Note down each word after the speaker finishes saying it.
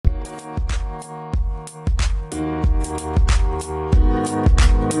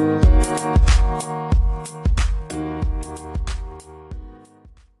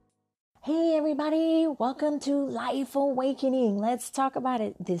welcome to Life Awakening. Let's talk about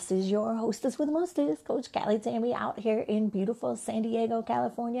it. This is your hostess with mostest, Coach Callie Tammy, out here in beautiful San Diego,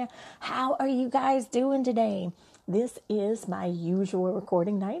 California. How are you guys doing today? This is my usual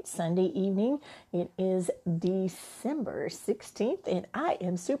recording night, Sunday evening. It is December 16th, and I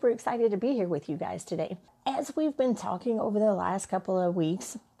am super excited to be here with you guys today. As we've been talking over the last couple of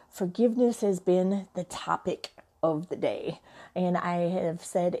weeks, forgiveness has been the topic of the day. And I have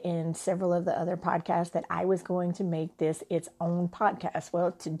said in several of the other podcasts that I was going to make this its own podcast.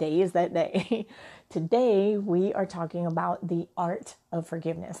 Well, today is that day. Today, we are talking about the art of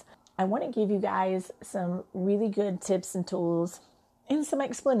forgiveness. I want to give you guys some really good tips and tools and some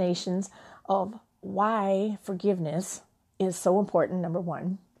explanations of why forgiveness is so important, number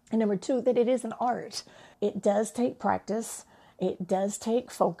one. And number two, that it is an art. It does take practice. It does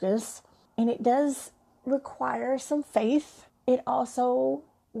take focus. And it does require some faith. It also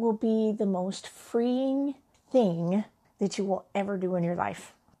will be the most freeing thing that you will ever do in your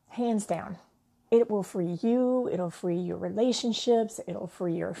life. Hands down. It will free you. It'll free your relationships. It'll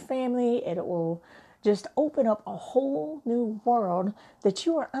free your family. It will just open up a whole new world that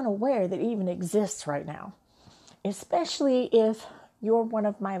you are unaware that even exists right now. Especially if you're one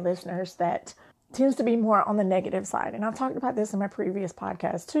of my listeners that tends to be more on the negative side. And I've talked about this in my previous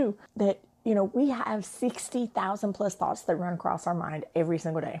podcast too, that we have 60,000 plus thoughts that run across our mind every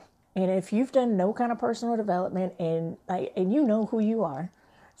single day. And if you've done no kind of personal development and you know who you are,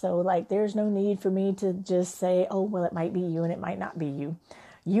 so there's no need for me to just say, oh, well, it might be you and it might not be you.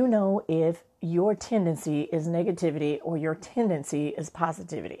 You know if your tendency is negativity or your tendency is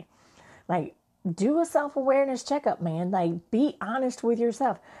positivity. Do a self-awareness checkup, man. Be honest with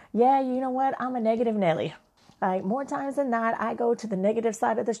yourself. Yeah, you know what? I'm a negative Nelly. More times than not, I go to the negative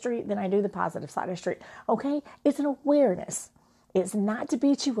side of the street than I do the positive side of the street. Okay? It's an awareness. It's not to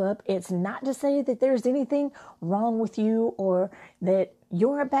beat you up. It's not to say that there's anything wrong with you or that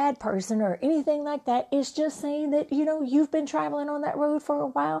you're a bad person or anything like that. It's just saying that, you've been traveling on that road for a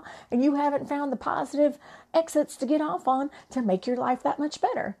while and you haven't found the positive exits to get off on to make your life that much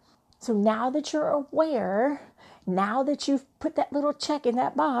better. So now that you're aware, now that you've put that little check in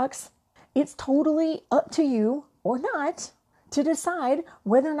that box, it's totally up to you or not to decide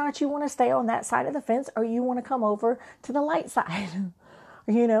whether or not you want to stay on that side of the fence or you want to come over to the light side.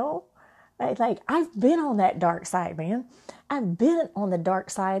 I've been on that dark side, man. I've been on the dark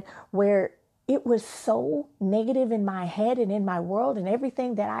side where it was so negative in my head and in my world and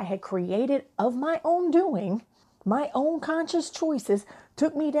everything that I had created of my own doing, my own conscious choices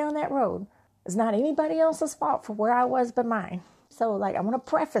took me down that road. It's not anybody else's fault for where I was but mine. So I want to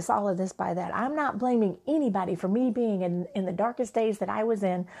preface all of this by that. I'm not blaming anybody for me being in the darkest days that I was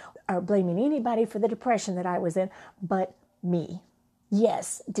in or blaming anybody for the depression that I was in, but me.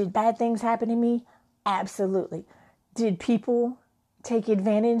 Yes. Did bad things happen to me? Absolutely. Did people take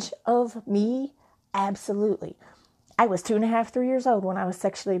advantage of me? Absolutely. I was 2.5, 3 years old when I was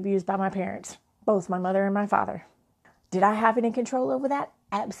sexually abused by my parents, both my mother and my father. Did I have any control over that?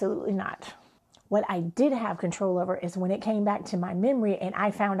 Absolutely not. What I did have control over is when it came back to my memory and I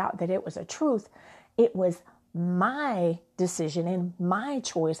found out that it was a truth, it was my decision and my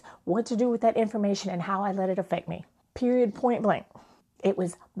choice what to do with that information and how I let it affect me. Period, point blank. It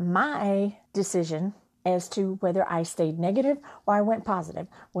was my decision as to whether I stayed negative or I went positive,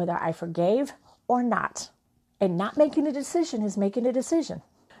 whether I forgave or not. And not making a decision is making a decision.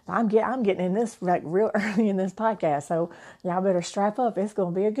 I'm getting in this real early in this podcast, so y'all better strap up. It's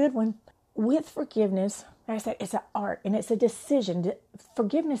going to be a good one. With forgiveness, like I said, it's an art and it's a decision.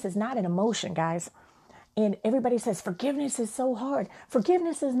 Forgiveness is not an emotion, guys. And everybody says forgiveness is so hard.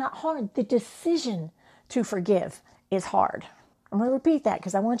 Forgiveness is not hard. The decision to forgive is hard. I'm going to repeat that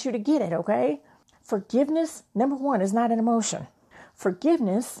because I want you to get it, okay? Forgiveness, number one, is not an emotion.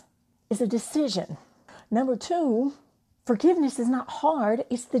 Forgiveness is a decision. Number two, forgiveness is not hard.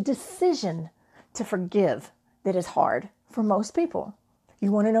 It's the decision to forgive that is hard for most people.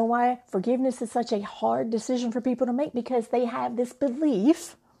 You want to know why forgiveness is such a hard decision for people to make? Because they have this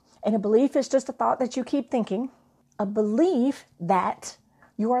belief, and a belief is just a thought that you keep thinking, a belief that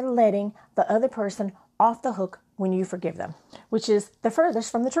you are letting the other person off the hook when you forgive them, which is the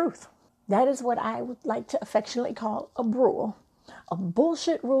furthest from the truth. That is what I would like to affectionately call a rule, a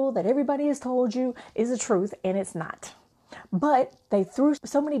bullshit rule that everybody has told you is the truth, and it's not. But they threw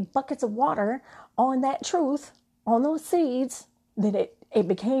so many buckets of water on that truth, on those seeds, that it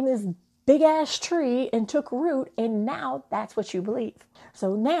became this big ass tree and took root. And now that's what you believe.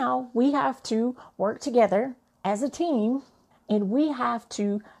 So now we have to work together as a team and we have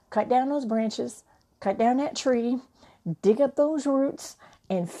to cut down those branches, cut down that tree, dig up those roots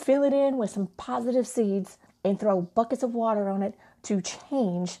and fill it in with some positive seeds and throw buckets of water on it to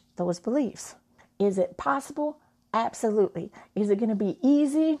change those beliefs. Is it possible? Absolutely. Is it going to be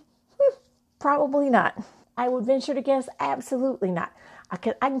easy? Probably not. I would venture to guess absolutely not. I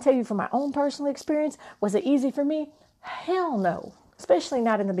can tell you from my own personal experience, was it easy for me? Hell no. Especially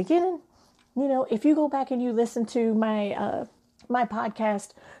not in the beginning. You know, if you go back and you listen to my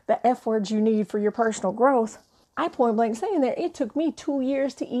podcast, The F Words You Need for Your Personal Growth, I point blank saying there, it took me 2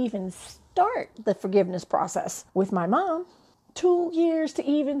 years to even start the forgiveness process with my mom. 2 years to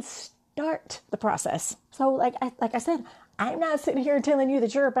even start the process. So like I said, I'm not sitting here telling you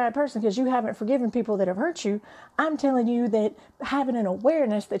that you're a bad person because you haven't forgiven people that have hurt you. I'm telling you that having an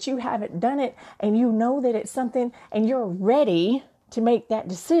awareness that you haven't done it and you know that it's something and you're ready to make that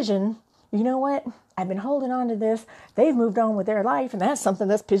decision. You know what? I've been holding on to this. They've moved on with their life. And that's something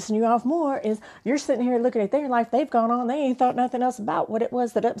that's pissing you off more is you're sitting here looking at their life. They've gone on. They ain't thought nothing else about what it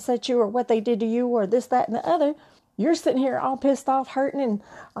was that upset you or what they did to you or this, that, and the other. You're sitting here all pissed off, hurting and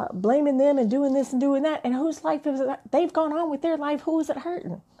blaming them and doing this and doing that. And whose life is it? They've gone on with their life. Who is it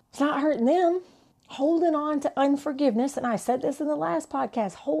hurting? It's not hurting them. Holding on to unforgiveness, and I said this in the last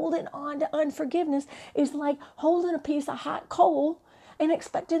podcast, holding on to unforgiveness is like holding a piece of hot coal and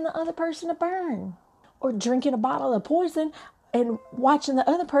expecting the other person to burn. Or drinking a bottle of poison and watching the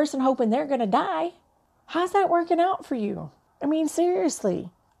other person hoping they're going to die. How's that working out for you? I mean,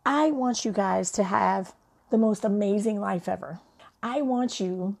 seriously, I want you guys to have the most amazing life ever. I want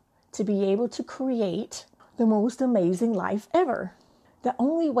you to be able to create the most amazing life ever. The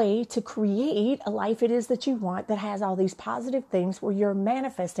only way to create a life it is that you want that has all these positive things where you're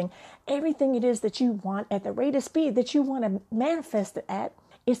manifesting everything it is that you want at the rate of speed that you want to manifest it at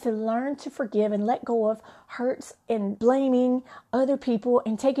is to learn to forgive and let go of hurts and blaming other people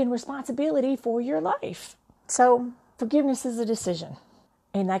and taking responsibility for your life. So forgiveness is a decision.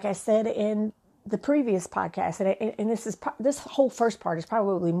 And like I said in the previous podcast, and this whole first part is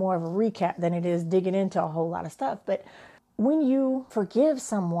probably more of a recap than it is digging into a whole lot of stuff. But when you forgive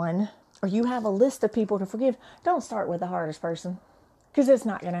someone or you have a list of people to forgive, don't start with the hardest person because it's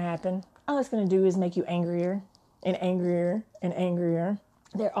not going to happen. All it's going to do is make you angrier and angrier and angrier.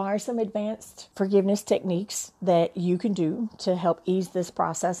 There are some advanced forgiveness techniques that you can do to help ease this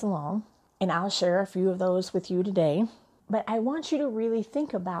process along. And I'll share a few of those with you today. But I want you to really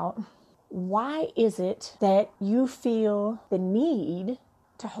think about why is it that you feel the need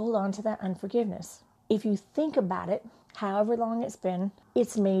to hold on to that unforgiveness? If you think about it, however long it's been,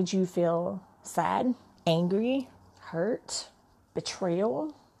 it's made you feel sad, angry, hurt,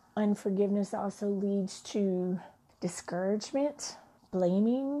 betrayal. Unforgiveness also leads to discouragement,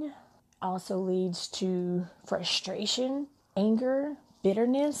 blaming, also leads to frustration, anger,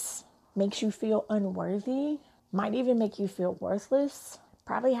 bitterness, makes you feel unworthy, might even make you feel worthless,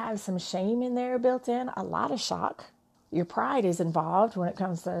 probably have some shame in there built in, a lot of shock. Your pride is involved when it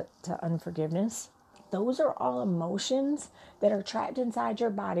comes to unforgiveness. Those are all emotions that are trapped inside your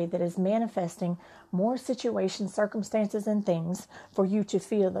body that is manifesting more situations, circumstances, and things for you to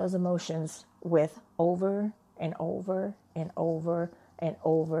feel those emotions with over and over and over and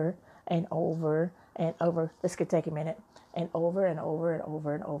over and over and over. This could take a minute. And over and over and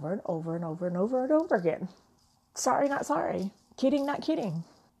over and over and over and over and over and over again. Sorry, not sorry. Kidding, not kidding.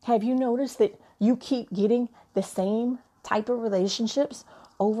 Have you noticed that you keep getting the same type of relationships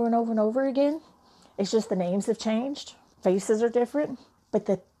over and over and over again? It's just the names have changed. Faces are different. But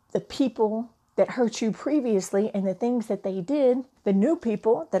the people that hurt you previously and the things that they did, the new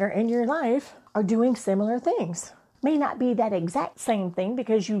people that are in your life are doing similar things. May not be that exact same thing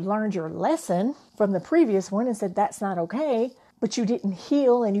because you learned your lesson from the previous one and said that's not okay, but you didn't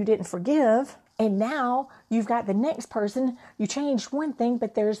heal and you didn't forgive. And now you've got the next person. You changed one thing,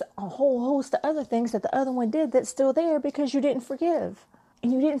 but there's a whole host of other things that the other one did that's still there because you didn't forgive.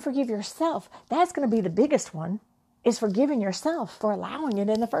 And you didn't forgive yourself. That's going to be the biggest one, is forgiving yourself for allowing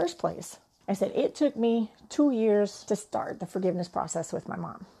it in the first place. I said, it took me 2 years to start the forgiveness process with my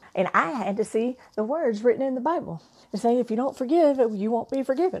mom. And I had to see the words written in the Bible to say, if you don't forgive, you won't be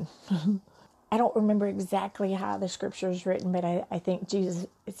forgiven. I don't remember exactly how the scripture is written, but I think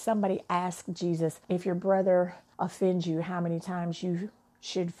somebody asked Jesus, if your brother offends you, how many times you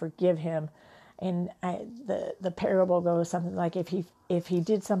should forgive him. And the parable goes something like, if he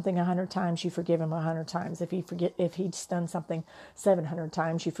did something 100 times, you forgive him 100 times. If he's done something 700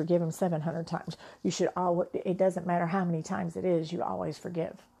 times, you forgive him 700 times. It doesn't matter how many times it is, you always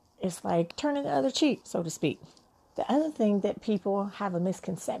forgive. It's like turning the other cheek, so to speak. The other thing that people have a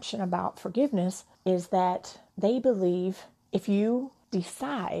misconception about forgiveness is that they believe if you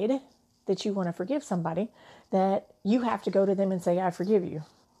decide that you want to forgive somebody that you have to go to them and say, I forgive you.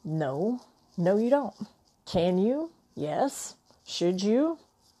 No, you don't. Can you? Yes. Should you?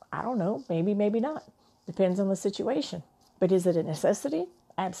 I don't know. Maybe, maybe not. Depends on the situation. But is it a necessity?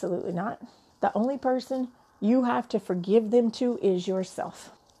 Absolutely not. The only person you have to forgive them to is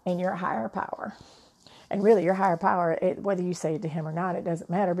yourself and your higher power. And really, your higher power, whether you say it to him or not, it doesn't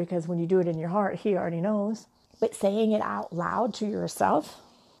matter, because when you do it in your heart, he already knows. But saying it out loud to yourself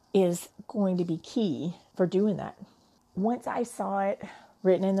is going to be key for doing that. Once I saw it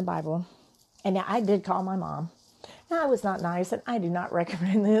written in the Bible, and now I did call my mom. Now, I was not nice, and I do not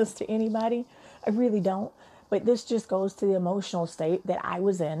recommend this to anybody. I really don't. But this just goes to the emotional state that I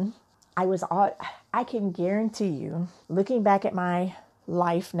was in. I can guarantee you, looking back at my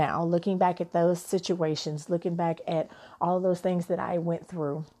life now, looking back at those situations, looking back at all those things that I went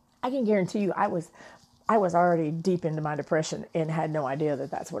through, I can guarantee you I was already deep into my depression and had no idea that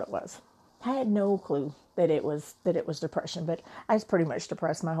that's what it was. I had no clue that it was depression, but I was pretty much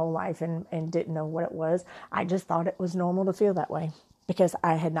depressed my whole life and didn't know what it was. I just thought it was normal to feel that way because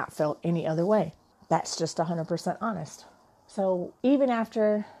I had not felt any other way. That's just 100% honest. So even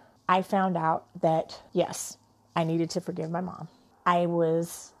after I found out that, yes, I needed to forgive my mom, I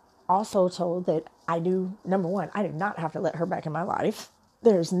was also told that number one, I do not have to let her back in my life.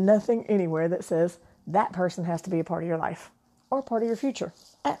 There's nothing anywhere that says that person has to be a part of your life or part of your future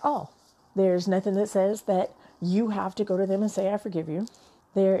at all. There's nothing that says that you have to go to them and say, I forgive you.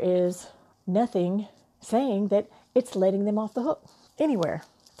 There is nothing saying that it's letting them off the hook anywhere.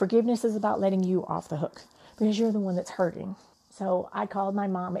 Forgiveness is about letting you off the hook because you're the one that's hurting. So I called my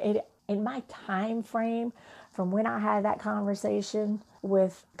mom. In my time frame from when I had that conversation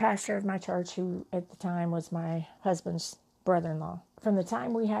with the pastor of my church, who at the time was my husband's brother-in-law, from the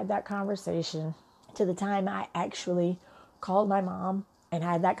time we had that conversation to the time I actually called my mom and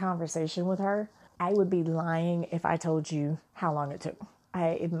had that conversation with her, I would be lying if I told you how long it took.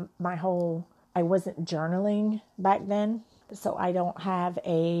 I wasn't journaling back then, so I don't have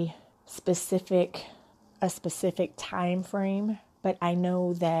a specific time frame, but I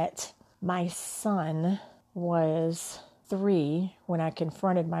know that my son was 3 when I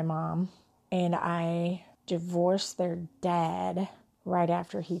confronted my mom, and I divorced their dad right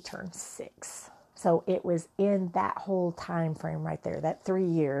after he turned 6. So it was in that whole time frame right there, that 3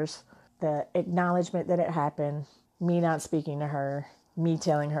 years, the acknowledgement that it happened, me not speaking to her, me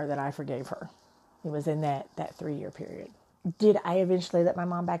telling her that I forgave her. It was in that 3-year period. Did I eventually let my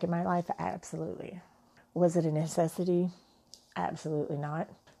mom back in my life? Absolutely. Was it a necessity? Absolutely not.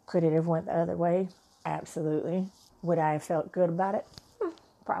 Could it have went the other way? Absolutely. Would I have felt good about it?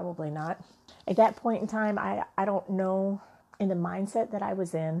 Probably not. At that point in time, I don't know, in the mindset that I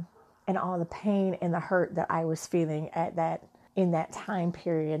was in and all the pain and the hurt that I was feeling in that time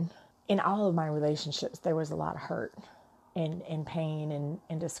period. In all of my relationships, there was a lot of hurt and pain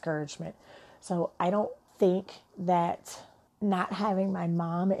and discouragement. So I don't think that not having my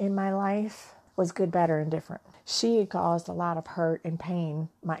mom in my life was good, bad, or indifferent. She had caused a lot of hurt and pain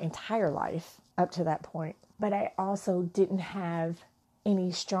my entire life up to that point. But I also didn't have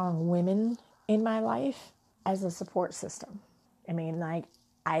any strong women in my life as a support system. I mean,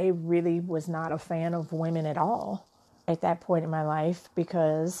 I really was not a fan of women at all at that point in my life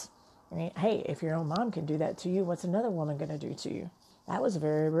because, hey, if your own mom can do that to you, what's another woman going to do to you? That was a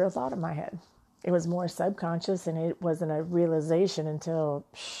very real thought in my head. It was more subconscious, and it wasn't a realization until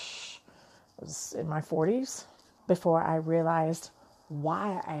I was in my 40s before I realized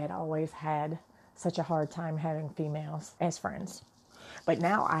why I had always had such a hard time having females as friends. But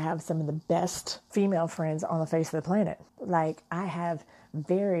now I have some of the best female friends on the face of the planet. I have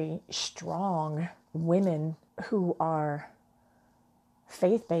very strong women who are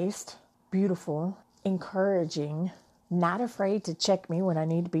faith-based, beautiful, encouraging, not afraid to check me when I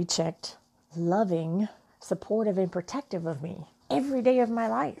need to be checked, loving, supportive, and protective of me every day of my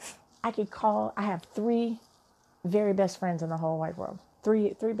life. I have 3 very best friends in the whole wide world.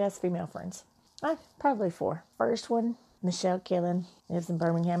 3 best female friends. Probably 4. First one, Michelle Killen, lives in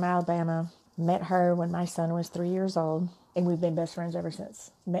Birmingham, Alabama. Met her when my son was 3 years old, and we've been best friends ever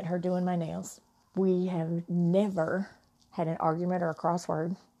since. Met her doing my nails. We have never had an argument or a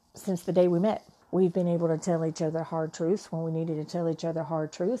crossword since the day we met. We've been able to tell each other hard truths when we needed to tell each other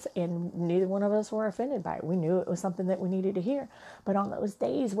hard truths, and neither one of us were offended by it. We knew it was something that we needed to hear. But on those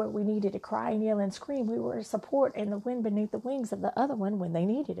days where we needed to cry and yell and scream, we were a support and the wind beneath the wings of the other one when they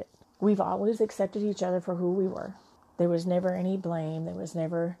needed it. We've always accepted each other for who we were. There was never any blame. There was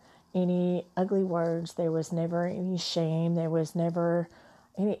never any ugly words. There was never any shame. There was never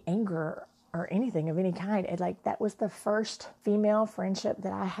any anger or anything of any kind. That was the first female friendship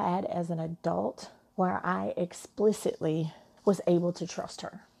that I had as an adult where I explicitly was able to trust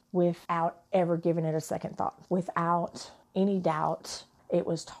her without ever giving it a second thought, without any doubt. It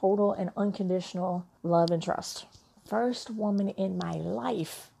was total and unconditional love and trust. First woman in my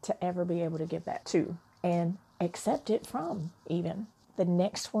life to ever be able to give that to and accept it from, even. The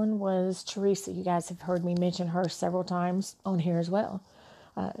next one was Teresa. You guys have heard me mention her several times on here as well.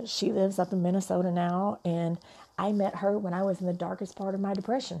 She lives up in Minnesota now, and I met her when I was in the darkest part of my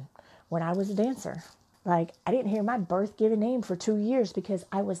depression, when I was a dancer. I didn't hear my birth-given name for 2 years because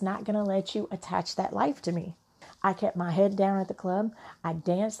I was not going to let you attach that life to me. I kept my head down at the club. I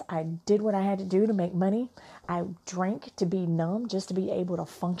danced. I did what I had to do to make money. I drank to be numb, just to be able to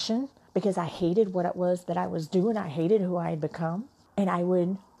function, because I hated what it was that I was doing. I hated who I had become. And I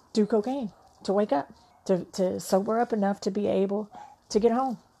would do cocaine to wake up, to sober up enough to be able to get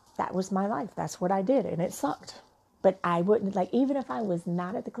home. That was my life. That's what I did. And it sucked. But I wouldn't, even if I was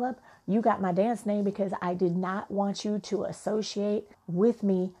not at the club, you got my dance name because I did not want you to associate with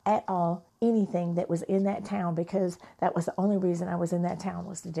me at all anything that was in that town, because that was the only reason I was in that town,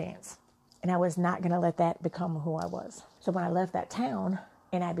 was to dance. And I was not going to let that become who I was. So when I left that town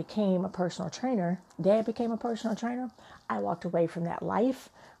and I became a personal trainer, Dad became a personal trainer, I walked away from that life,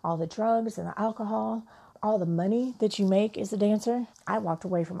 all the drugs and the alcohol, all the money that you make as a dancer. I walked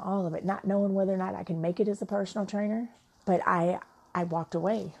away from all of it, not knowing whether or not I could make it as a personal trainer, but I walked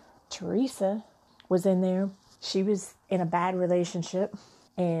away. Teresa was in there. She was in a bad relationship,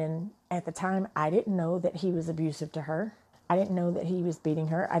 and at the time, I didn't know that he was abusive to her. I didn't know that he was beating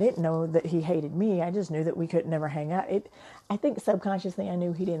her. I didn't know that he hated me. I just knew that we could never hang out. I think subconsciously I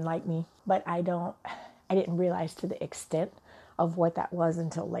knew he didn't like me, but I didn't realize to the extent of what that was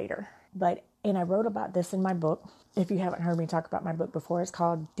until later. And I wrote about this in my book. If you haven't heard me talk about my book before, it's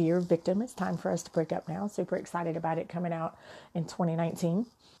called Dear Victim. It's time for us to break up now. Super excited about it coming out in 2019.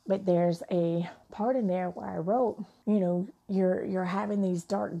 But there's a part in there where I wrote, you're having these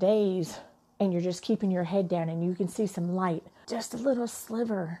dark days and you're just keeping your head down and you can see some light, just a little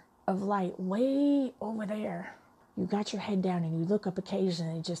sliver of light way over there. You got your head down and you look up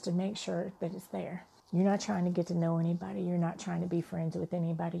occasionally just to make sure that it's there. You're not trying to get to know anybody. You're not trying to be friends with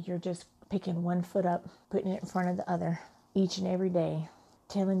anybody. You're just picking one foot up, putting it in front of the other each and every day,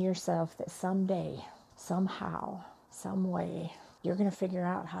 telling yourself that someday, somehow, some way, you're going to figure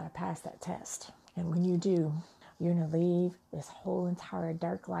out how to pass that test. And when you do, you're going to leave this whole entire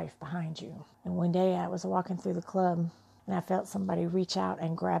dark life behind you. And one day I was walking through the club and I felt somebody reach out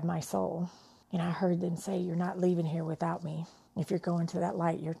and grab my soul. And I heard them say, "You're not leaving here without me. If you're going to that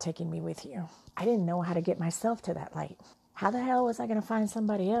light, you're taking me with you." I didn't know how to get myself to that light. How the hell was I going to find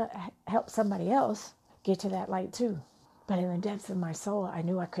somebody else, help somebody else get to that light too? But in the depths of my soul, I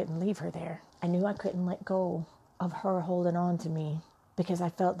knew I couldn't leave her there. I knew I couldn't let go of her holding on to me, because I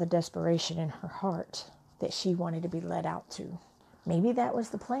felt the desperation in her heart that she wanted to be let out to. Maybe that was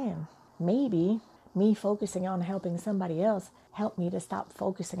the plan. Maybe me focusing on helping somebody else helped me to stop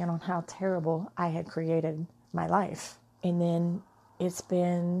focusing on how terrible I had created my life. And then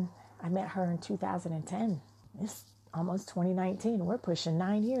I met her in 2010. It's almost 2019. We're pushing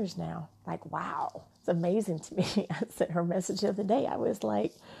 9 years now. Wow. It's amazing to me. I sent her a message the other day. I was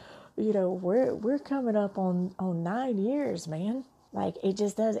like, we're coming up on 9 years, man.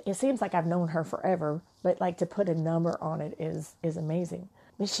 It seems like I've known her forever, but to put a number on it is amazing.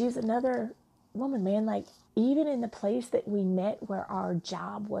 But she's another woman, man. Even in the place that we met, where our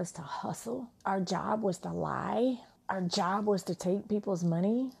job was to hustle, our job was to lie, our job was to take people's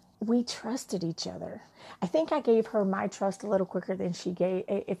money, we trusted each other. I think I gave her my trust a little quicker than she gave.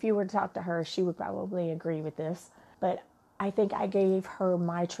 If you were to talk to her, she would probably agree with this. But I think I gave her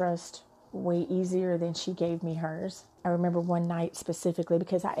my trust way easier than she gave me hers. I remember one night specifically,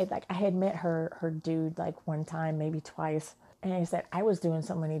 because I had met her dude one time, maybe twice. And he said, I was doing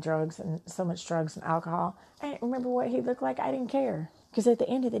so much drugs and alcohol. I didn't remember what he looked like. I didn't care. Because at the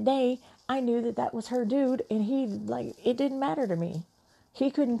end of the day, I knew that was her dude, and it didn't matter to me.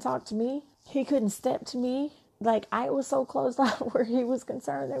 He couldn't talk to me. He couldn't step to me. I was so closed off where he was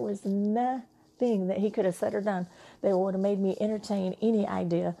concerned. There was nothing that he could have said or done that would have made me entertain any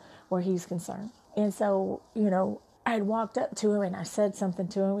idea where he's concerned. And so, I'd walked up to him and I said something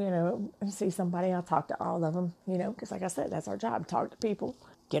to him, I see somebody, I'll talk to all of them, because like I said, that's our job. Talk to people,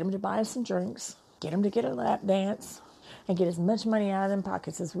 get them to buy us some drinks, get them to get a lap dance, and get as much money out of them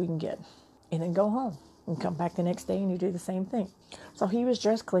pockets as we can get. And then go home and come back the next day and you do the same thing. So he was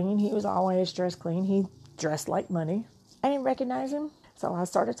dressed clean. He was always dressed clean. He dressed like money. I didn't recognize him. So I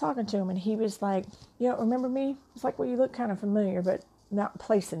started talking to him and he was like, "You don't remember me?" It's like, "Well, you look kind of familiar, but not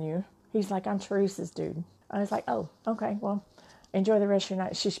placing you." He's like, I'm Teresa's dude. I was like, oh, okay, well, enjoy the rest of your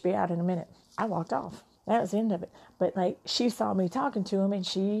night. She should be out in a minute. I walked off. That was the end of it. But like, she saw me talking to him and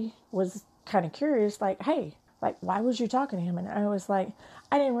she was kind of curious, like, hey, like, why was you talking to him? And I was like,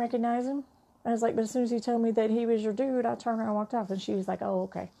 I didn't recognize him. I was like, but as soon as he told me that he was your dude, I turned around and walked off. And she was like, oh,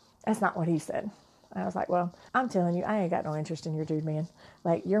 okay. That's not what he said. I was like, well, I'm telling you, I ain't got no interest in your dude, man.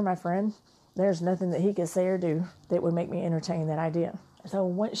 Like, you're my friend. There's nothing that he could say or do that would make me entertain that idea. So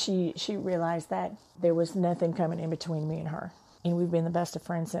once she realized that, there was nothing coming in between me and her. And we've been the best of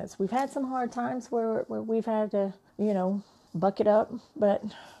friends since. We've had some hard times where we've had to, buck it up. But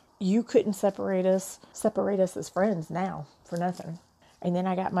you couldn't separate us as friends now for nothing. And then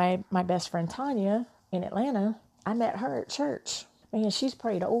I got my best friend Tanya in Atlanta. I met her at church. Man, she's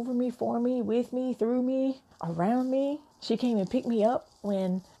prayed over me, for me, with me, through me, around me. She came and picked me up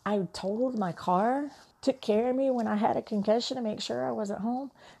when I totaled my car, took care of me when I had a concussion to make sure I wasn't home.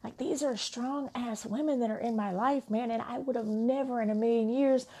 Like, these are strong-ass women that are in my life, man. And I would have never in a million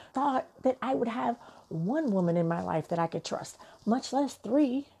years thought that I would have one woman in my life that I could trust, much less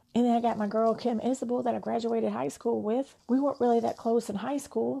three. And then I got my girl, Kim Isabel, that I graduated high school with. We weren't really that close in high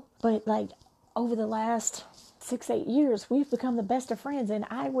school, but like over the last 6-8 years, we've become the best of friends, and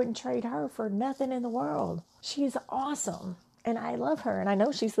I wouldn't trade her for nothing in the world. She's awesome, and I love her, and I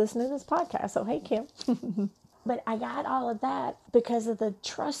know she's listening to this podcast, so hey, Kim. But I got all of that because of the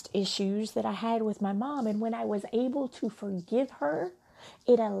trust issues that I had with my mom, and when I was able to forgive her,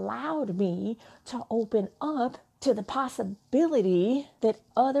 it allowed me to open up to the possibility that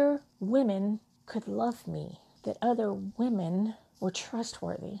other women could love me, that other women were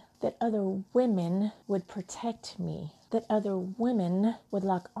trustworthy, that other women would protect me, that other women would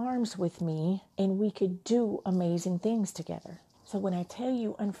lock arms with me, and we could do amazing things together. So when I tell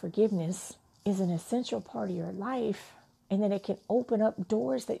you unforgiveness is an essential part of your life, and that it can open up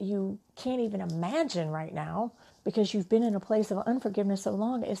doors that you can't even imagine right now because you've been in a place of unforgiveness so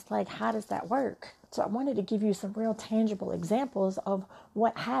long, it's like, how does that work? So I wanted to give you some real tangible examples of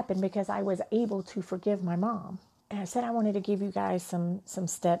what happened because I was able to forgive my mom. And I said I wanted to give you guys some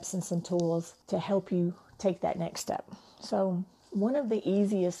steps and some tools to help you take that next step. So one of the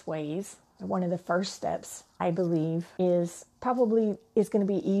easiest ways, one of the first steps, I believe, is going to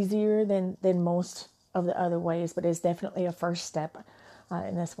be easier than most of the other ways, but it's definitely a first step.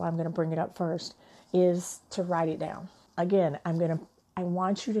 And that's why I'm going to bring it up first, is to write it down. Again, I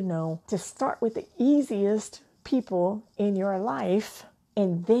want you to know to start with the easiest people in your life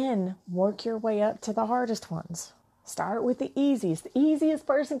and then work your way up to the hardest ones. Start with the easiest. The easiest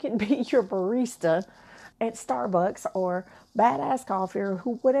person can be your barista at Starbucks or Badass Coffee or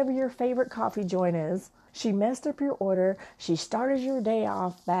whatever your favorite coffee joint is. She messed up your order. She started your day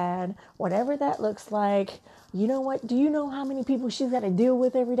off bad. Whatever that looks like. You know what? Do you know how many people she's got to deal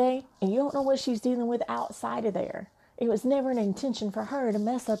with every day? And you don't know what she's dealing with outside of there. It was never an intention for her to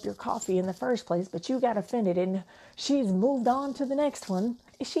mess up your coffee in the first place, but you got offended and she's moved on to the next one.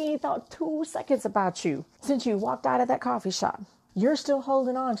 She ain't thought 2 seconds about you since you walked out of that coffee shop. You're still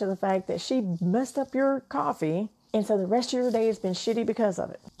holding on to the fact that she messed up your coffee, and so the rest of your day has been shitty because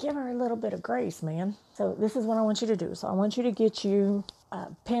of it. Give her a little bit of grace, man. So this is what I want you to do. So I want you to get you a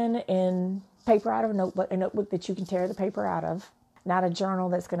pen and paper out of a notebook that you can tear the paper out of, not a journal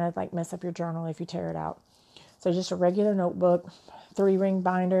that's going to like mess up your journal if you tear it out. So just a regular notebook, 3-ring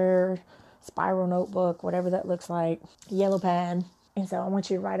binder, spiral notebook, whatever that looks like, yellow pad. And so I want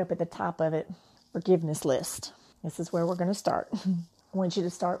you to write up at the top of it, forgiveness list. This is where we're going to start. I want you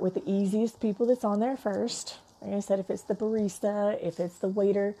to start with the easiest people that's on there first. Like I said, if it's the barista, if it's the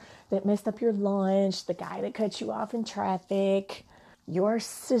waiter that messed up your lunch, the guy that cut you off in traffic, your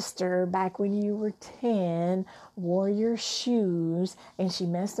sister back when you were 10 wore your shoes and she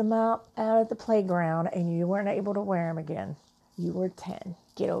messed them up out at the playground and you weren't able to wear them again. You were 10.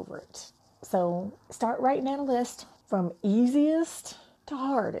 Get over it. So start writing down a list from easiest to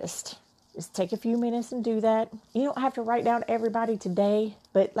hardest. Just take a few minutes and do that. You don't have to write down everybody today,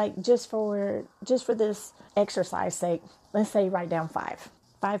 but like just for this exercise sake, let's say write down 5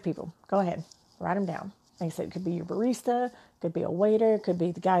 people. Go ahead, write them down. Like I said, it could be your barista, could be a waiter, could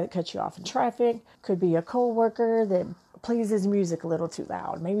be the guy that cut you off in traffic, could be a coworker that plays his music a little too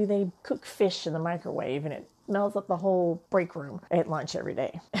loud. Maybe they cook fish in the microwave and it smells up the whole break room at lunch every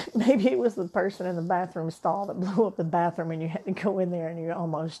day. Maybe it was the person in the bathroom stall that blew up the bathroom and you had to go in there and you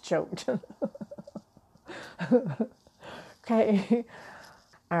almost choked. Okay.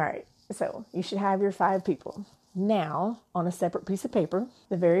 All right. So you should have your 5 people. Now, on a separate piece of paper,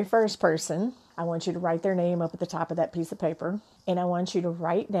 the very first person, I want you to write their name up at the top of that piece of paper. And I want you to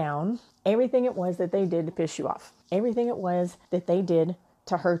write down everything it was that they did to piss you off. Everything it was that they did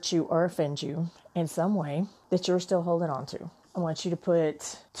to hurt you or offend you in some way that you're still holding on to. I want you to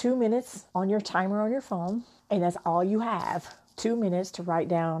put 2 minutes on your timer on your phone, and that's all you have. 2 minutes to write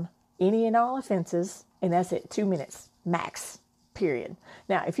down any and all offenses, and that's it. 2 minutes max, period.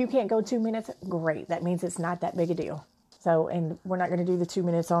 Now, if you can't go 2 minutes, great. That means it's not that big a deal. So, and we're not going to do the 2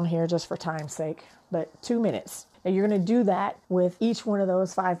 minutes on here just for time's sake, but 2 minutes. Now, you're going to do that with each one of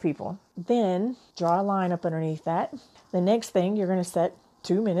those 5 people. Then draw a line up underneath that. The next thing, you're going to set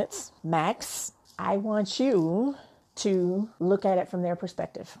 2 minutes max. I want you to look at it from their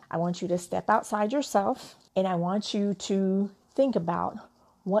perspective. I want you to step outside yourself, and I want you to think about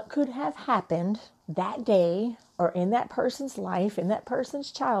what could have happened that day or in that person's life, in that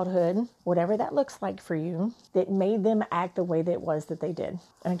person's childhood, whatever that looks like for you, that made them act the way that it was that they did.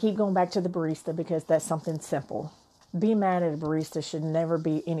 And I keep going back to the barista because that's something simple. Being mad at a barista should never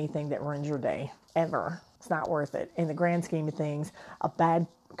be anything that ruins your day, ever. It's not worth it. In the grand scheme of things, a bad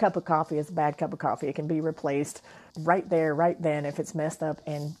cup of coffee is a bad cup of coffee. It can be replaced right there, right then, if it's messed up,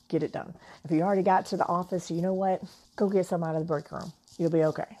 and get it done. If you already got to the office, you know what? Go get some out of the break room. You'll be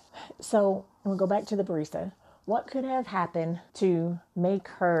okay. So we'll go back to the barista. What could have happened to make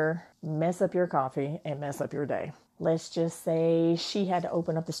her mess up your coffee and mess up your day? Let's just say she had to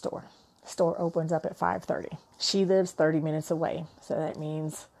open up the store. Store opens up at 5:30. She lives 30 minutes away. So that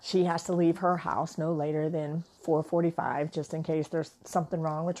means she has to leave her house no later than 4:45, just in case there's something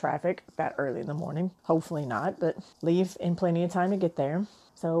wrong with traffic that early in the morning. Hopefully not, but leave in plenty of time to get there.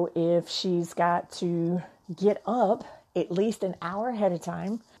 So if she's got to get up at least an hour ahead of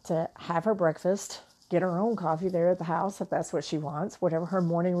time to have her breakfast, get her own coffee there at the house if that's what she wants, whatever her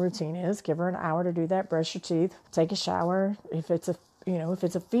morning routine is, give her an hour to do that, brush your teeth, take a shower. If it's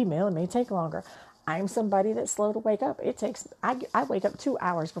a female, it may take longer. I'm somebody that's slow to wake up. I wake up 2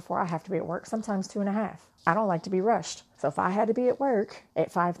 hours before I have to be at work, sometimes 2.5. I don't like to be rushed. So if I had to be at work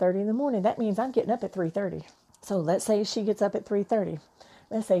at 5:30 in the morning, that means I'm getting up at 3:30. So let's say she gets up at 3:30.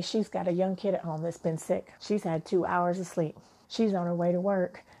 Let's say she's got a young kid at home that's been sick. She's had 2 hours of sleep. She's on her way to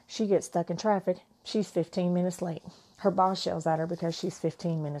work. She gets stuck in traffic. She's 15 minutes late. Her boss yells at her because she's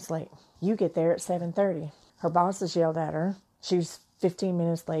 15 minutes late. You get there at 7:30. Her boss has yelled at her. She's 15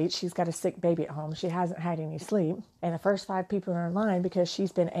 minutes late. She's got a sick baby at home. She hasn't had any sleep. And the first 5 people in her line, because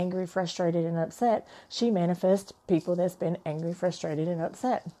she's been angry, frustrated, and upset, she manifests people that's been angry, frustrated, and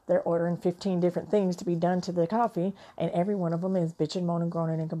upset. They're ordering 15 different things to be done to the coffee, and every one of them is bitching, moaning,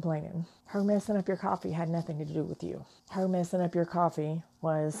 groaning, and complaining. Her messing up your coffee had nothing to do with you. Her messing up your coffee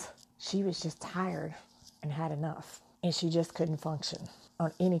was she was just tired and had enough, and she just couldn't function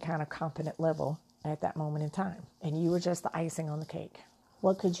on any kind of competent level at that moment in time. And you were just the icing on the cake.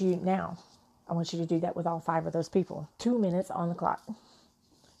 What could you now? I want you to do that with all 5 of those people. 2 minutes on the clock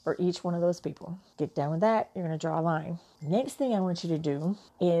for each one of those people. Get done with that. You're going to draw a line. Next thing I want you to do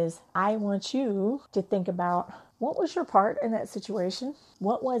is I want you to think about what was your part in that situation?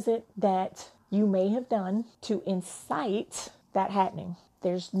 What was it that you may have done to incite that happening?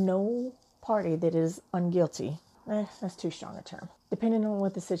 There's no party that is unguilty. That's too strong a term. Depending on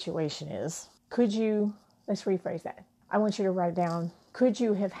what the situation is. Let's rephrase that. I want you to write down, could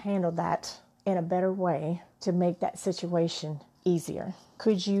you have handled that in a better way to make that situation easier?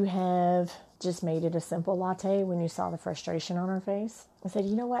 Could you have just made it a simple latte when you saw the frustration on her face? And said,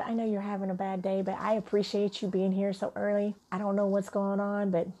 you know what, I know you're having a bad day, but I appreciate you being here so early. I don't know what's going on,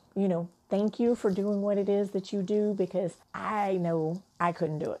 but thank you for doing what it is that you do, because I know I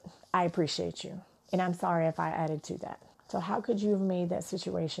couldn't do it. I appreciate you. And I'm sorry if I added to that. So how could you have made that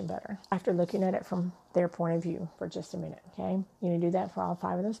situation better after looking at it from their point of view for just a minute, okay? You're going to do that for all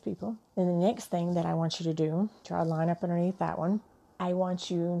 5 of those people. Then the next thing that I want you to do, draw a line up underneath that one. I want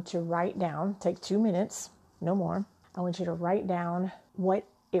you to write down, take 2 minutes, no more. I want you to write down what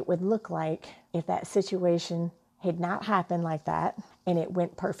it would look like if that situation had not happened like that and it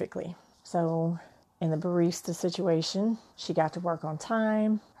went perfectly. So in the barista situation, she got to work on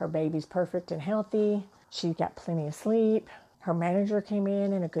time. Her baby's perfect and healthy. She got plenty of sleep. Her manager came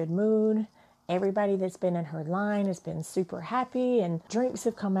in a good mood. Everybody that's been in her line has been super happy, and drinks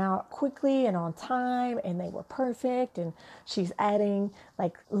have come out quickly and on time, and they were perfect. And she's adding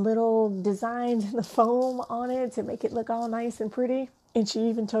like little designs in the foam on it to make it look all nice and pretty. And she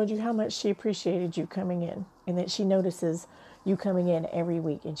even told you how much she appreciated you coming in, and that she notices you coming in every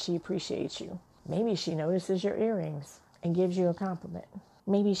week and she appreciates you. Maybe she notices your earrings and gives you a compliment.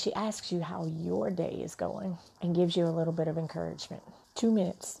 Maybe she asks you how your day is going and gives you a little bit of encouragement. 2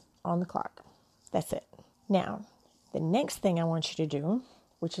 minutes on the clock. That's it. Now, the next thing I want you to do,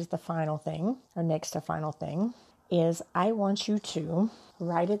 which is the final thing, or next to final thing, is I want you to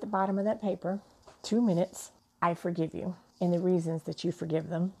write at the bottom of that paper, 2 minutes, I forgive you. and the reasons that you forgive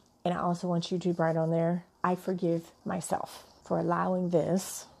them. And I also want you to write on there, I forgive myself for allowing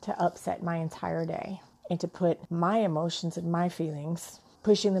this to upset my entire day and to put my emotions and my feelings,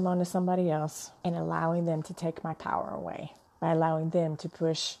 pushing them onto somebody else and allowing them to take my power away by allowing them to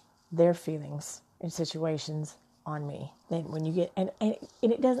push their feelings and situations on me. Then when you get, and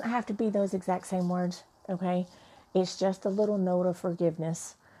it doesn't have to be those exact same words, okay? It's just a little note of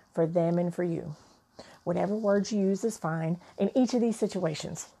forgiveness for them and for you. Whatever words you use is fine in each of these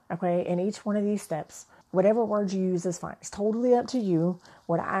situations, okay? In each one of these steps, whatever words you use is fine. It's totally up to you.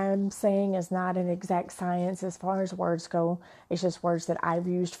 What I'm saying is not an exact science as far as words go. It's just words that I've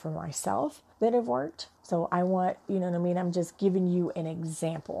used for myself that have worked. So I want, you know what I mean? I'm just giving you an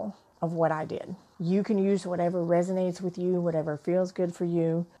example of what I did. You can use whatever resonates with you, whatever feels good for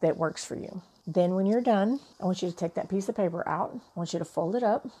you, that works for you. Then when you're done, I want you to take that piece of paper out. I want you to fold it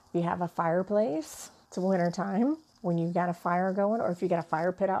up. If you have a fireplace, it's winter time, when you've got a fire going, or if you got a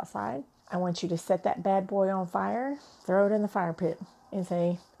fire pit outside, I want you to set that bad boy on fire, throw it in the fire pit, and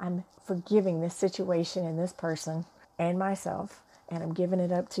say, I'm forgiving this situation and this person and myself, and I'm giving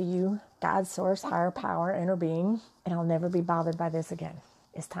it up to you, God, source, higher power, inner being, and I'll never be bothered by this again.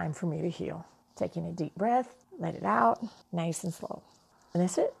 It's time for me to heal. Taking a deep breath, let it out, nice and slow. And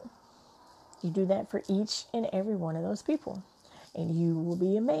that's it. You do that for each and every one of those people, and you will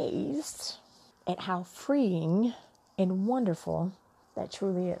be amazed at how freeing and wonderful that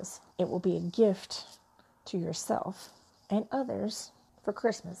truly is. It will be a gift to yourself and others for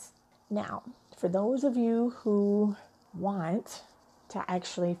Christmas. Now, for those of you who want to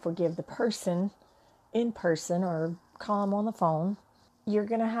actually forgive the person in person or call them on the phone, you're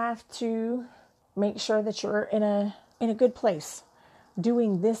going to have to make sure that you're in a good place.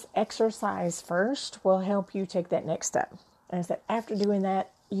 Doing this exercise first will help you take that next step. And I said, after doing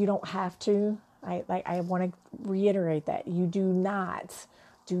that, you don't have to. I want to reiterate that you do not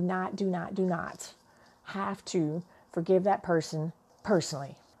have to forgive that person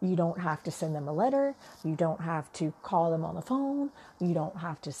personally. You don't have to send them a letter. You don't have to call them on the phone. You don't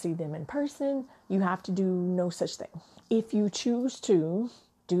have to see them in person. You have to do no such thing. If you choose to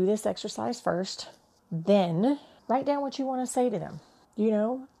do this exercise first, then write down what you want to say to them. You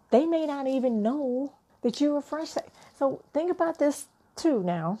know, they may not even know that you were frustrated. So think about this too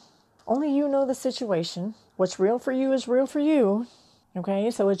now. Only you know the situation. What's real for you is real for you.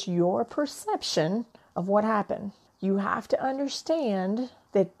 Okay, so it's your perception of what happened. You have to understand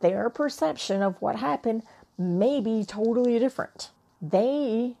that their perception of what happened may be totally different.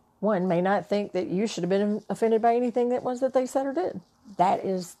 They, one, may not think that you should have been offended by anything that they said or did. That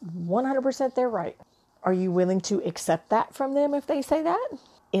is 100% their right. Are you willing to accept that from them if they say that?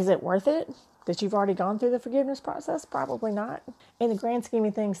 Is it worth it that you've already gone through the forgiveness process? Probably not. In the grand scheme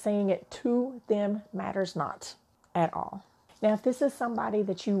of things, saying it to them matters not at all. Now, if this is somebody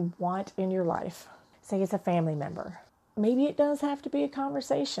that you want in your life, say it's a family member, maybe it does have to be a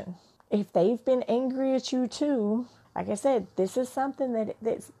conversation. If they've been angry at you too, like I said, this is something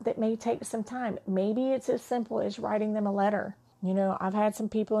that may take some time. Maybe it's as simple as writing them a letter. You know, I've had some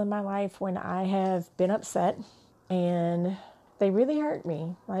people in my life when I have been upset and they really hurt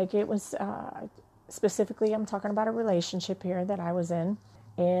me. Like it was, specifically, I'm talking about a relationship here that I was in,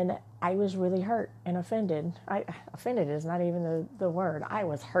 and I was really hurt and offended. Offended is not even the word. I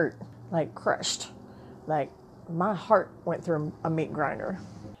was hurt, like crushed. Like my heart went through a meat grinder.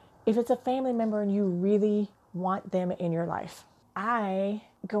 If it's a family member and you really want them in your life,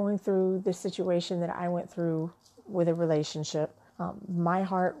 going through the situation that I went through with a relationship, my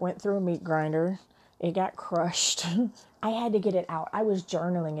heart went through a meat grinder. It got crushed. I had to get it out. I was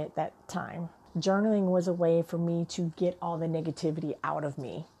journaling at that time. Journaling was a way for me to get all the negativity out of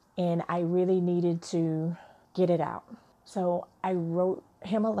me. And I really needed to get it out. So I wrote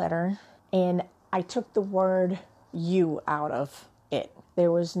him a letter and I took the word you out of it.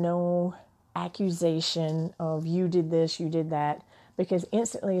 There was no accusation of you did this, you did that. Because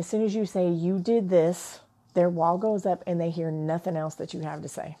instantly, as soon as you say you did this, their wall goes up and they hear nothing else that you have to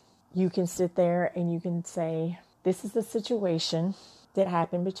say. You can sit there and you can say, this is the situation that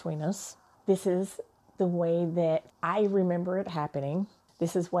happened between us. This is the way that I remember it happening.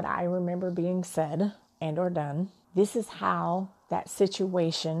 This is what I remember being said and or done. This is how that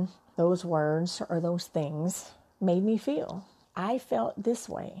situation, those words or those things made me feel. I felt this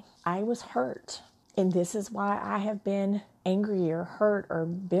way. I was hurt. And this is why I have been angry or hurt or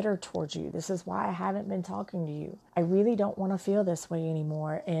bitter towards you. This is why I haven't been talking to you. I really don't want to feel this way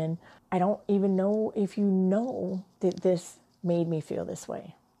anymore. And I don't even know if you know that this made me feel this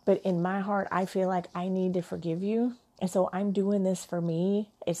way. But in my heart, I feel like I need to forgive you. And so I'm doing this for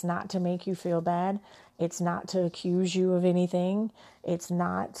me. It's not to make you feel bad. It's not to accuse you of anything. It's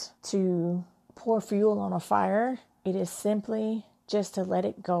not to pour fuel on a fire. It is simply just to let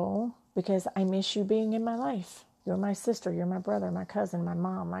it go because I miss you being in my life. You're my sister, you're my brother, my cousin, my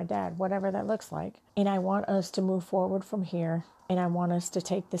mom, my dad, whatever that looks like. And I want us to move forward from here. And I want us to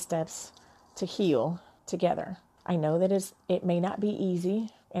take the steps to heal together. I know that it may not be easy.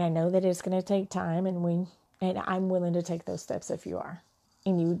 And I know that it's going to take time. And I'm willing to take those steps if you are.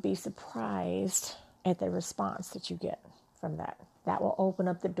 And you would be surprised at the response that you get from that. That will open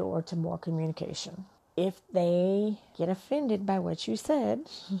up the door to more communication. If they get offended by what you said,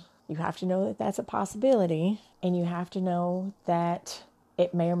 you have to know that that's a possibility, and you have to know that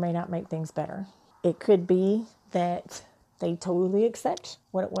it may or may not make things better. It could be that they totally accept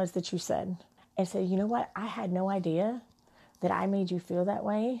what it was that you said and say, you know what, I had no idea that I made you feel that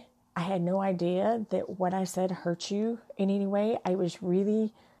way. I had no idea that what I said hurt you in any way.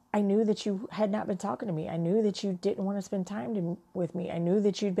 I knew that you had not been talking to me. I knew that you didn't want to spend time with me. I knew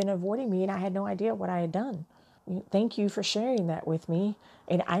that you'd been avoiding me, and I had no idea what I had done. Thank you for sharing that with me,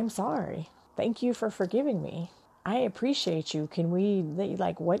 and I'm sorry. Thank you for forgiving me. I appreciate you.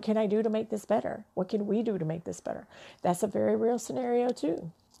 What can I do to make this better? What can we do to make this better? That's a very real scenario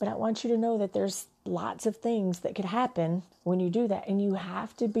too. But I want you to know that there's lots of things that could happen when you do that. And you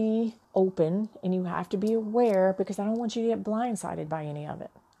have to be open and you have to be aware, because I don't want you to get blindsided by any of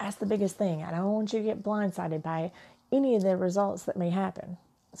it. That's the biggest thing. I don't want you to get blindsided by any of the results that may happen.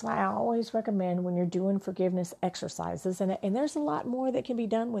 That's why I always recommend when you're doing forgiveness exercises, and there's a lot more that can be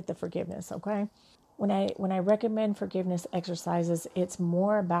done with the forgiveness, okay? When I recommend forgiveness exercises, it's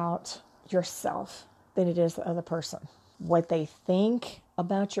more about yourself than it is the other person. What they think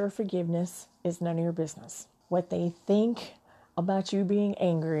about your forgiveness is none of your business. What they think about you being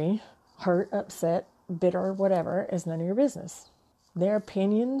angry, hurt, upset, bitter, whatever, is none of your business. Their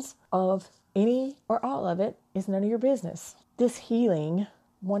opinions of any or all of it is none of your business. This healing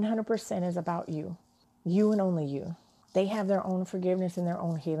 100% is about you. You and only you. They have their own forgiveness and their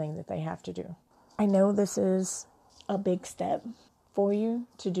own healing that they have to do. I know this is a big step for you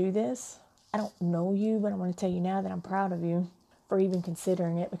to do this. I don't know you, but I want to tell you now that I'm proud of you for even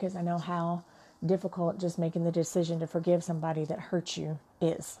considering it, because I know how difficult just making the decision to forgive somebody that hurt you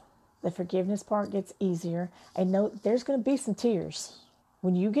is. The forgiveness part gets easier. I know there's going to be some tears.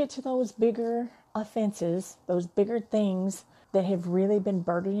 When you get to those bigger offenses, those bigger things that have really been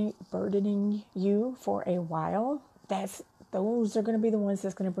burdening you for a while, those are going to be the ones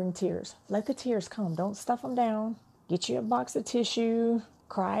that's going to bring tears. Let the tears come. Don't stuff them down. Get you a box of tissue.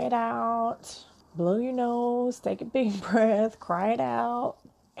 Cry it out. Blow your nose. Take a big breath. Cry it out.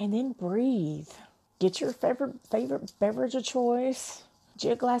 And then breathe. Get your favorite beverage of choice. Get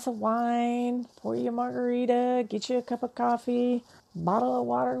you a glass of wine. Pour you a margarita. Get you a cup of coffee. Bottle of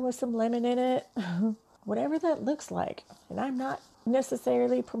water with some lemon in it. Whatever that looks like. And I'm not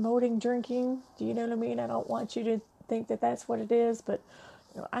necessarily promoting drinking. Do you know what I mean? I don't want you to think that that's what it is, but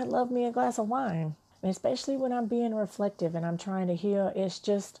I love me a glass of wine. And especially when I'm being reflective and I'm trying to heal, it's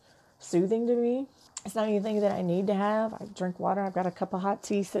just soothing to me. It's not anything that I need to have. I drink water. I've got a cup of hot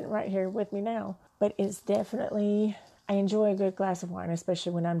tea sitting right here with me now. But it's definitely, I enjoy a good glass of wine,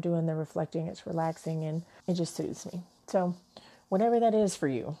 especially when I'm doing the reflecting. It's relaxing and it just soothes me. So whatever that is for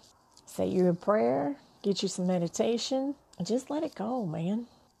you, say your prayer, get you some meditation, and just let it go, man.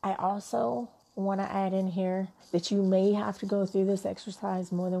 I also want to add in here that you may have to go through this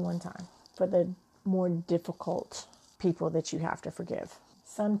exercise more than one time for the more difficult people that you have to forgive.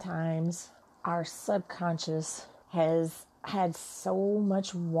 Sometimes our subconscious has had so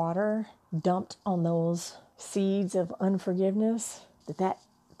much water dumped on those seeds of unforgiveness that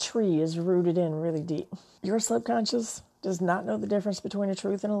tree is rooted in really deep. Your subconscious does not know the difference between a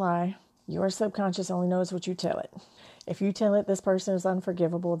truth and a lie. Your subconscious only knows what you tell it. If you tell it this person is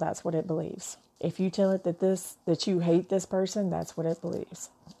unforgivable, that's what it believes. If you tell it that you hate this person, that's what it believes.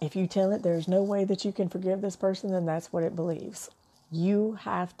 If you tell it there's no way that you can forgive this person, then that's what it believes. You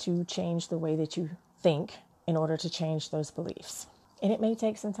have to change the way that you think in order to change those beliefs. And it may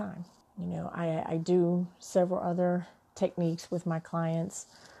take some time. I do several other techniques with my clients.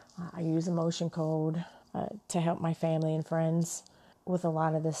 I use emotion code to help my family and friends with a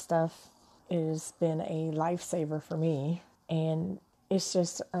lot of this stuff. It has been a lifesaver for me, and it's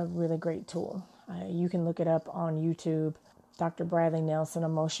just a really great tool. You can look it up on YouTube. Dr. Bradley Nelson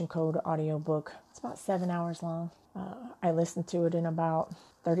Emotion Code audiobook. It's about 7 hours long. I listened to it in about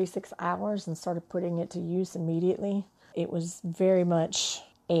 36 hours and started putting it to use immediately. It was very much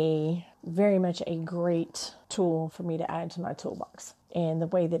a great tool for me to add to my toolbox. And the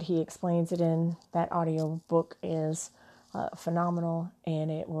way that he explains it in that audiobook is phenomenal, and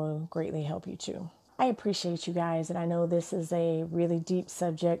it will greatly help you too. I appreciate you guys, and I know this is a really deep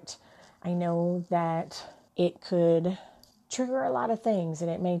subject. I know that it could trigger a lot of things, and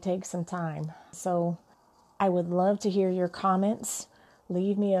it may take some time. So I would love to hear your comments.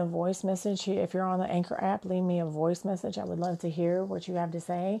 Leave me a voice message. If you're on the Anchor app, leave me a voice message. I would love to hear what you have to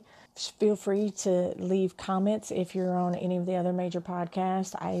say. Feel free to leave comments if you're on any of the other major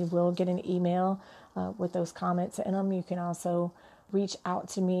podcasts. I will get an email with those comments in them. You can also reach out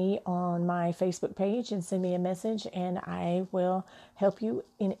to me on my Facebook page and send me a message, and I will help you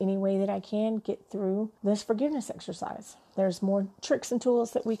in any way that I can get through this forgiveness exercise. There's more tricks and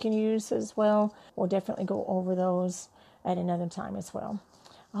tools that we can use as well. We'll definitely go over those at another time as well.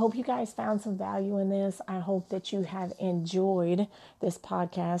 I hope you guys found some value in this. I hope that you have enjoyed this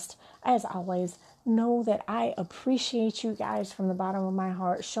podcast. As always, know that I appreciate you guys from the bottom of my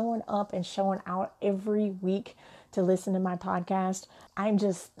heart showing up and showing out every week to listen to my podcast. I'm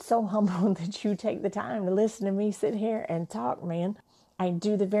just so humbled that you take the time to listen to me sit here and talk, man. I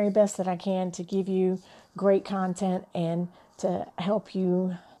do the very best that I can to give you great content and to help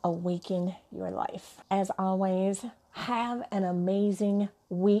you awaken your life. As always, have an amazing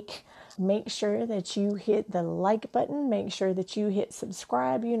week. Make sure that you hit the like button. Make sure that you hit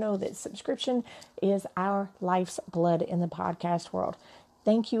subscribe. You know that subscription is our life's blood in the podcast world.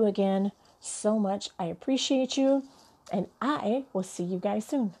 Thank you again so much. I appreciate you, and I will see you guys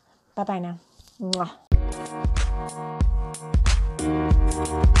soon. Bye-bye now. Mwah.